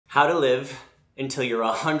How to live until you're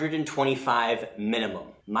 125 minimum.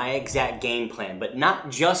 My exact game plan, but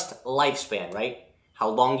not just lifespan, right? How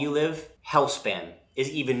long you live, health span is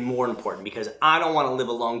even more important because I don't want to live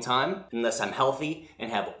a long time unless I'm healthy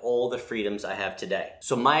and have all the freedoms I have today.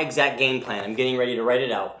 So my exact game plan, I'm getting ready to write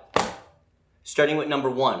it out. Starting with number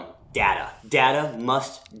one, data. Data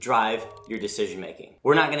must drive your decision making.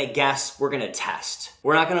 We're not gonna guess, we're gonna test.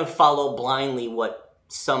 We're not gonna follow blindly what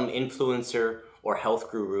some influencer or health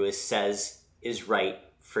guru says is right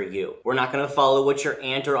for you. We're not gonna follow what your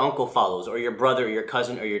aunt or uncle follows, or your brother, or your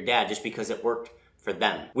cousin, or your dad, just because it worked for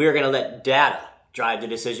them. We are gonna let data drive the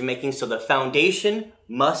decision making, so the foundation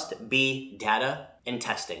must be data and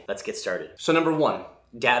testing. Let's get started. So number one,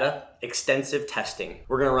 data, extensive testing.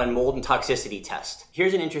 We're gonna run mold and toxicity test.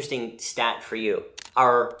 Here's an interesting stat for you.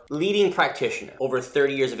 Our leading practitioner, over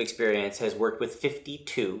 30 years of experience, has worked with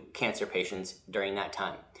 52 cancer patients during that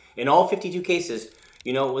time. In all 52 cases,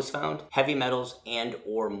 you know what was found? Heavy metals and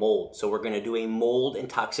or mold. So we're gonna do a mold and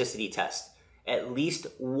toxicity test at least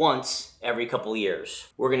once every couple years.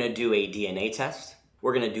 We're gonna do a DNA test.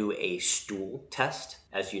 We're gonna do a stool test,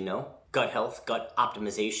 as you know. Gut health, gut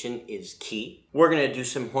optimization is key. We're gonna do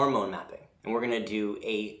some hormone mapping, and we're gonna do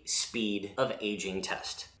a speed of aging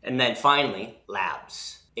test. And then finally,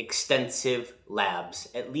 labs. Extensive labs,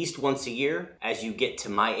 at least once a year. As you get to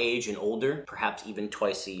my age and older, perhaps even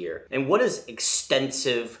twice a year. And what does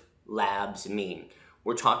extensive labs mean?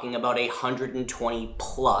 We're talking about 120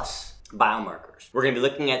 plus biomarkers. We're gonna be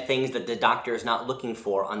looking at things that the doctor is not looking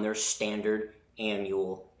for on their standard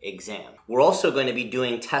annual exam. We're also going to be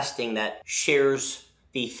doing testing that shares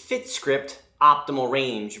the FitScript optimal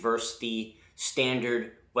range versus the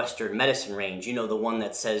standard Western medicine range. You know, the one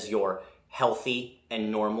that says you're healthy and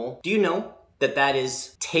normal. Do you know that that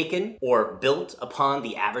is taken or built upon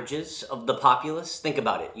the averages of the populace? Think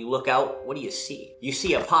about it. You look out, what do you see? You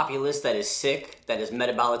see a populace that is sick, that is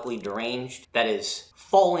metabolically deranged, that is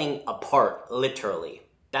falling apart, literally.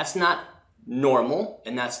 That's not normal,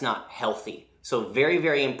 and that's not healthy. So very,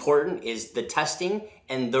 very important is the testing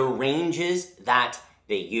and the ranges that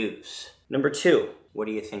they use. Number two, what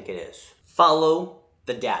do you think it is? Follow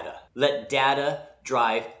the data. Let data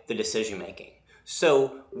drive the decision making.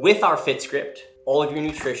 So with our FitScript, all of your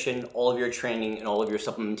nutrition, all of your training, and all of your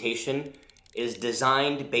supplementation is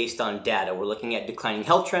designed based on data. We're looking at declining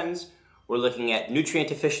health trends, we're looking at nutrient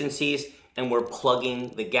deficiencies, and we're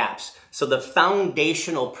plugging the gaps. So the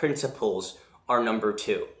foundational principles are number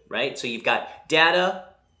two, right? So you've got data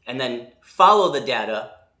and then follow the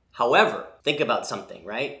data. However, think about something,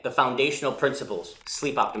 right? The foundational principles: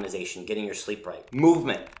 sleep optimization, getting your sleep right,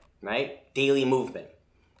 movement, right? Daily movement,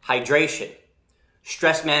 hydration,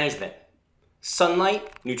 stress management, sunlight,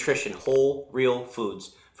 nutrition, whole, real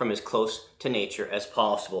foods from as close to nature as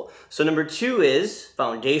possible. So number two is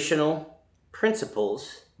foundational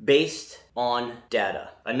principles based on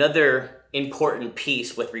data. Another important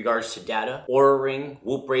piece with regards to data, Oura Ring,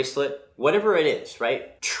 Whoop bracelet, whatever it is,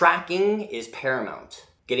 right? Tracking is paramount.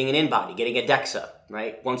 Getting an in-body, getting a DEXA,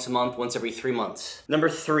 right? Once a month, once every 3 months. Number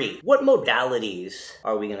three, what modalities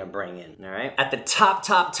are we gonna bring in, all right? At the top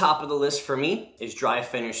of the list for me is dry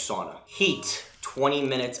finish sauna. Heat, 20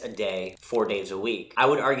 minutes a day, 4 days a week. I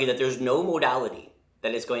would argue that there's no modality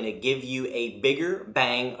that is going to give you a bigger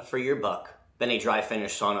bang for your buck than a dry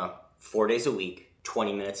finish sauna, 4 days a week,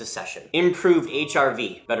 20 minutes a session. Improved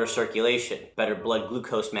HRV, better circulation, better blood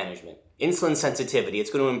glucose management. Insulin sensitivity,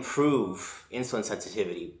 it's going to improve insulin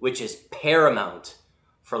sensitivity, which is paramount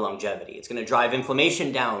for longevity. It's going to drive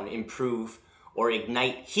inflammation down, improve or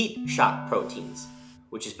ignite heat shock proteins,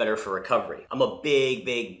 which is better for recovery. I'm a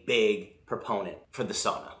big proponent for the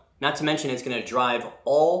sauna. Not to mention it's going to drive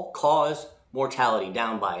all-cause mortality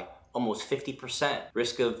down by almost 50%.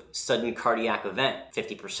 Risk of sudden cardiac event,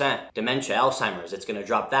 50%. Dementia, Alzheimer's, it's gonna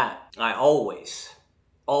drop that. I always,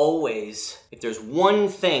 if there's one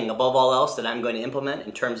thing above all else that I'm going to implement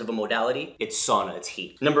in terms of a modality, it's sauna, it's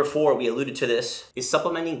heat. Number four, we alluded to this, is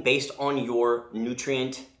supplementing based on your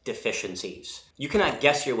nutrient deficiencies. You cannot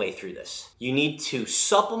guess your way through this. You need to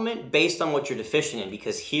supplement based on what you're deficient in,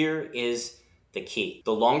 because here is the key.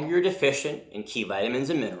 The longer you're deficient in key vitamins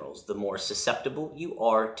and minerals, the more susceptible you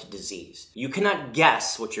are to disease. You cannot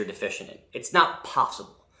guess what you're deficient in. It's not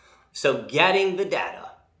possible. So getting the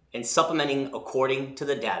data and supplementing according to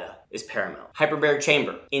the data is paramount. Hyperbaric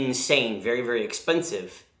chamber, insane, very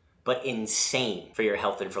expensive, but insane for your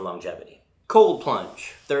health and for longevity. Cold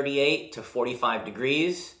plunge, 38 to 45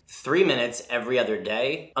 degrees, 3 minutes every other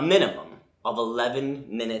day, a minimum of 11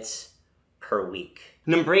 minutes per week.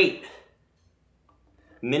 Number 8,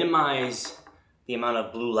 minimize the amount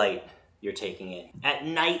of blue light you're taking in. At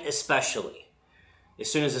night especially.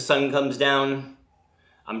 As soon as the sun comes down,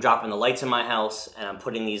 I'm dropping the lights in my house and I'm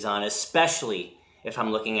putting these on, especially if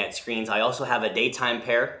I'm looking at screens. I also have a daytime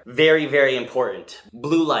pair. Very, very important.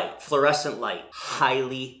 Blue light, fluorescent light,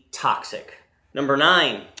 highly toxic. Number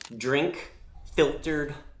 9, drink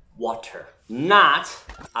filtered water, not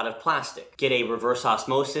out of plastic. Get a reverse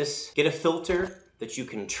osmosis, get a filter that you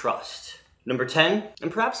can trust. Number 10,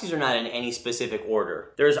 and perhaps these are not in any specific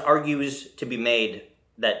order. There's argues to be made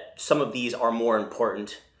that some of these are more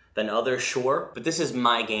important than others, sure, but this is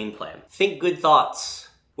my game plan. Think good thoughts.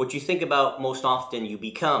 What you think about most often you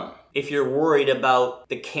become. If you're worried about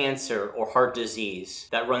the cancer or heart disease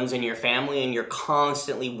that runs in your family and you're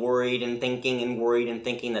constantly worried and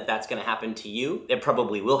thinking that that's gonna happen to you, it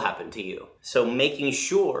probably will happen to you. So making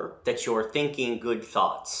sure that you're thinking good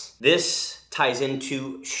thoughts. This ties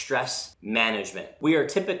into stress management. We are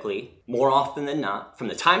typically, more often than not, from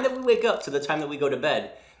the time that we wake up to the time that we go to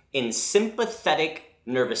bed, in sympathetic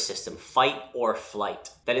nervous system, fight or flight.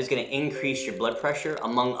 That is going to increase your blood pressure,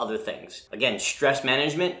 among other things. Again, stress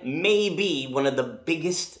management may be one of the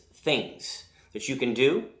biggest things that you can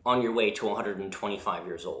do on your way to 125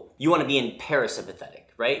 years old. You want to be in parasympathetic,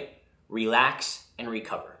 right? Relax and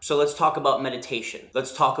recover. So let's talk about meditation.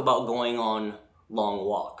 Let's talk about going on long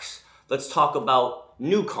walks. Let's talk about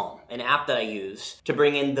New Calm, an app that I use to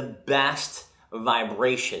bring in the best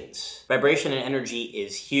vibrations. Vibration and energy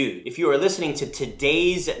is huge. If you are listening to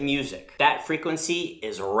today's music, that frequency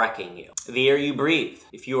is wrecking you. The air you breathe.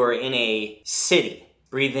 If you are in a city,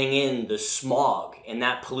 breathing in the smog and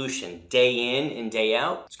that pollution day in and day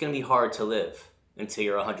out, it's gonna be hard to live until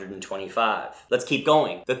you're 125. Let's keep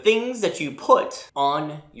going. The things that you put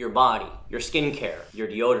on your body, your skincare, your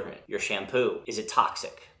deodorant, your shampoo, is it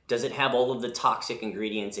toxic? Does it have all of the toxic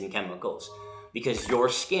ingredients and chemicals? Because your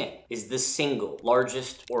skin is the single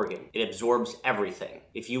largest organ. It absorbs everything.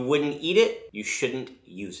 If you wouldn't eat it, you shouldn't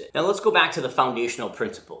use it. Now let's go back to the foundational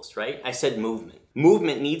principles, right? I said movement.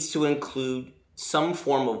 Movement needs to include some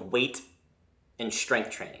form of weight and strength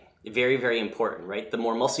training. Very, very important, right? The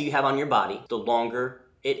more muscle you have on your body, the longer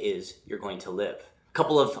it is you're going to live. A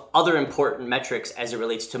couple of other important metrics as it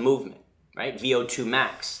relates to movement, right? VO2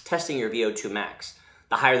 max, testing your VO2 max.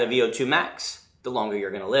 The higher the VO2 max, the longer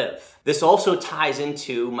you're gonna live. This also ties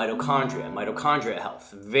into mitochondrial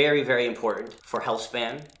health. Very, very important for health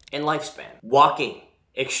span and lifespan. Walking,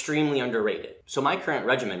 extremely underrated. So my current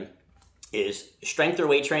regimen is strength or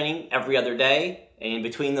weight training every other day, and in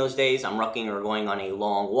between those days, I'm rucking or going on a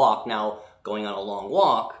long walk. Now, going on a long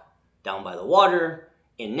walk down by the water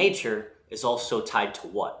in nature is also tied to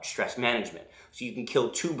what? Stress management. So you can kill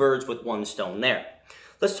 2 birds with 1 stone there.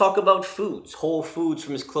 Let's talk about foods, whole foods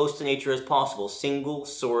from as close to nature as possible, single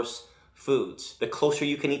source foods. The closer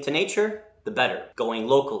you can eat to nature, the better. Going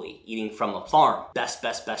locally, eating from a farm, best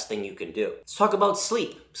thing you can do. Let's talk about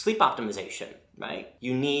sleep optimization, right?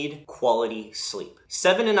 You need quality sleep.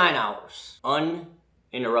 7 to 9 hours,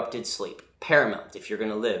 uninterrupted sleep. Paramount if you're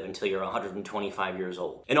gonna live until you're 125 years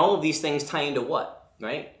old. And all of these things tie into what,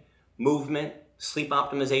 right? Movement, sleep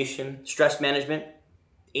optimization, stress management,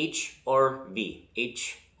 HRV.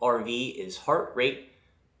 HRV is heart rate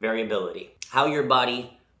variability. How your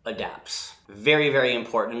body adapts. Very, very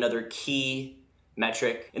important. Another key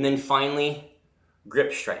metric. And then finally,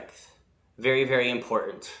 grip strength. Very, very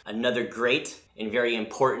important. Another great and very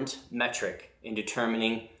important metric in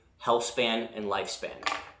determining health span and lifespan,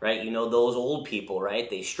 right? You know those old people, right?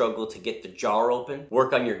 They struggle to get the jar open.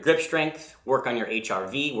 Work on your grip strength, work on your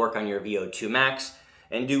HRV, work on your VO2 max,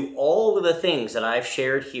 and do all of the things that I've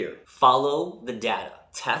shared here. Follow the data.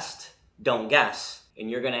 Test, don't guess.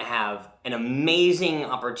 And you're gonna have an amazing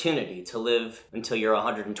opportunity to live until you're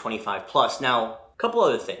 125 plus. Now, a couple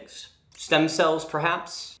other things. Stem cells,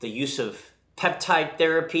 perhaps. The use of peptide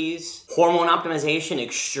therapies. Hormone optimization,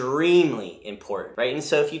 extremely important, right? And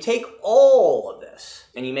so if you take all of this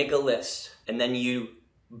and you make a list and then you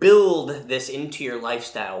build this into your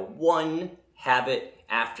lifestyle, one habit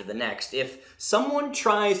after the next. If someone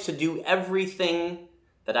tries to do everything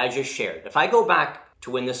that I just shared, if I go back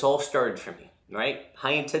to when this all started for me, right?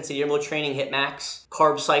 High intensity interval training hit max,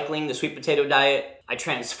 carb cycling, the sweet potato diet, I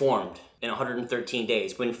transformed in 113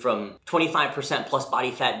 days. Went from 25% plus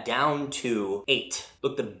body fat down to 8.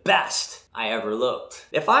 Looked the best I ever looked.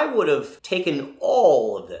 If I would have taken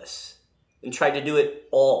all of this and tried to do it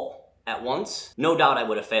all at once, no doubt I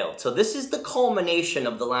would have failed. So this is the culmination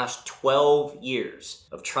of the last 12 years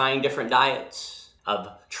of trying different diets, of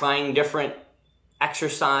trying different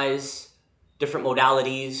exercise, different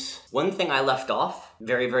modalities. One thing I left off,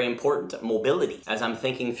 very, very important, mobility. As I'm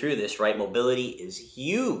thinking through this, right, mobility is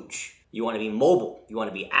huge. You want to be mobile, you want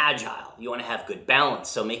to be agile, you want to have good balance.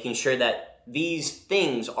 So making sure that these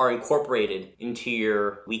things are incorporated into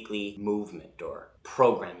your weekly movement or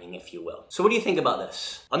programming, if you will. So what do you think about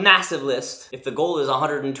this? A massive list. If the goal is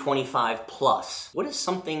 125 plus, what is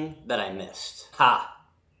something that I missed?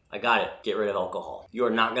 I got it. Get rid of alcohol. You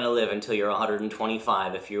are not gonna live until you're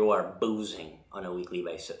 125 if you are boozing on a weekly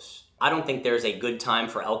basis. I don't think there's a good time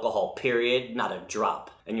for alcohol, period, not a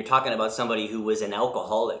drop. And you're talking about somebody who was an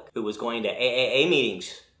alcoholic, who was going to AAA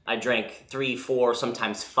meetings. I drank 3, 4,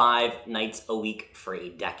 sometimes 5 nights a week for a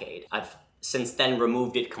decade. I've since then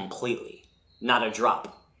removed it completely. Not a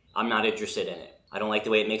drop. I'm not interested in it. I don't like the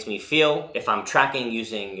way it makes me feel. If I'm tracking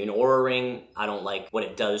using an Oura ring, I don't like what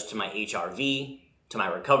it does to my HRV, to my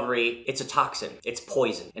recovery. It's a toxin, it's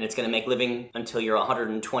poison, and it's gonna make living until you're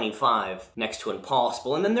 125 next to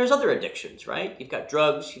impossible. And then there's other addictions, right? You've got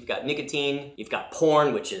drugs, you've got nicotine, you've got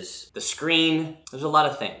porn, which is the screen. There's a lot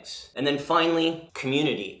of things. And then finally,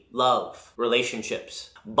 community, love,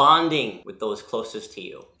 relationships, bonding with those closest to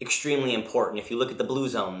you. Extremely important. If you look at the blue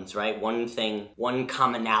zones, right? One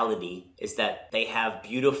commonality is that they have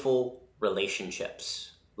beautiful relationships.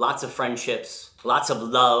 Lots of friendships, lots of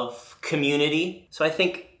love, community. So I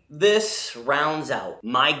think this rounds out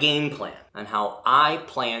my game plan on how I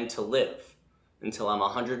plan to live until I'm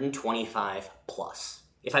 125 plus.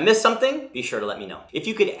 If I missed something, be sure to let me know. If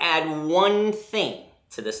you could add one thing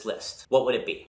to this list, what would it be?